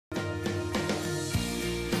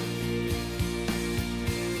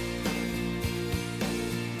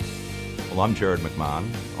Well, I'm Gerard McMahon.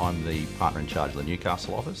 I'm the partner in charge of the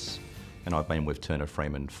Newcastle office, and I've been with Turner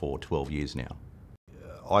Freeman for 12 years now.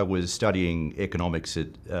 I was studying economics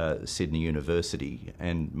at Sydney University,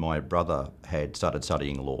 and my brother had started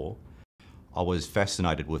studying law. I was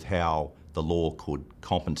fascinated with how the law could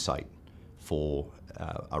compensate for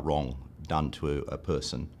a wrong done to a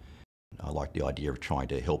person. I like the idea of trying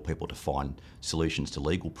to help people to find solutions to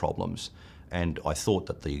legal problems, and I thought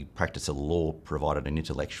that the practice of the law provided an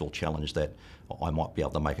intellectual challenge that I might be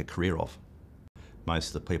able to make a career of. Most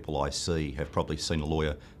of the people I see have probably seen a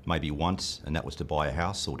lawyer maybe once, and that was to buy a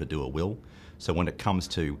house or to do a will. So when it comes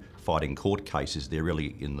to fighting court cases, they're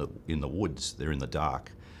really in the woods, they're in the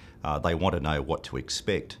dark. They want to know what to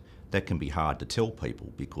expect. That can be hard to tell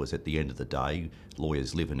people because at the end of the day,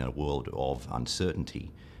 lawyers live in a world of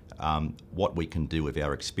uncertainty. What we can do with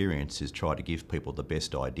our experience is try to give people the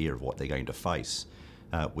best idea of what they're going to face.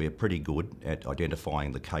 We're pretty good at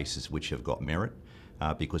identifying the cases which have got merit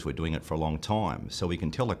because we're doing it for a long time. So we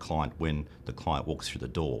can tell a client when the client walks through the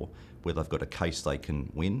door whether they've got a case they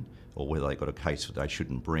can win or whether they've got a case that they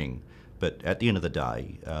shouldn't bring. But at the end of the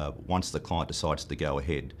day, once the client decides to go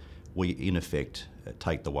ahead, we in effect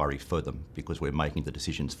take the worry for them because we're making the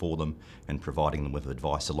decisions for them and providing them with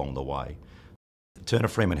advice along the way. Turner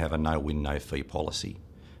Freeman have a no-win, no-fee policy,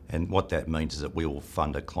 and what that means is that we will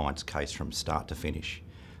fund a client's case from start to finish.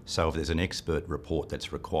 So if there's an expert report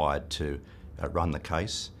that's required to run the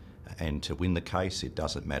case and to win the case, it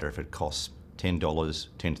doesn't matter if it costs $10,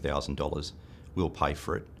 $10,000, we'll pay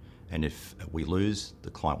for it, and if we lose,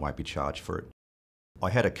 the client won't be charged for it.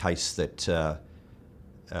 I had a case that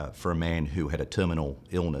for a man who had a terminal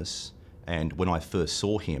illness, and when I first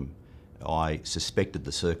saw him, I suspected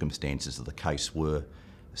the circumstances of the case were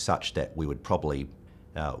such that we would probably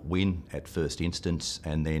win at first instance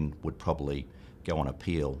and then would probably go on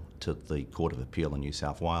appeal to the Court of Appeal in New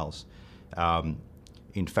South Wales.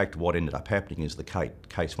 In fact, what ended up happening is the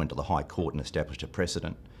case went to the High Court and established a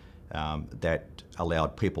precedent that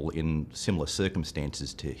allowed people in similar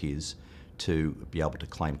circumstances to his to be able to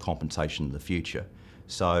claim compensation in the future.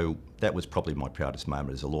 So that was probably my proudest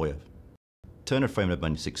moment as a lawyer. Turner Freeman have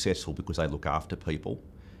been successful because they look after people.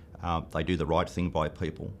 They do the right thing by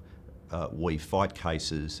people. We fight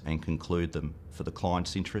cases and conclude them for the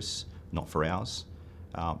client's interests, not for ours.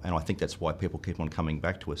 And I think that's why people keep on coming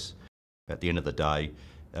back to us. At the end of the day,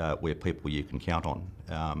 we're people you can count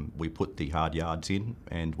on. We put the hard yards in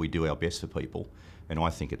and we do our best for people. And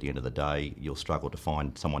I think at the end of the day, you'll struggle to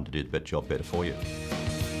find someone to do the job better for you.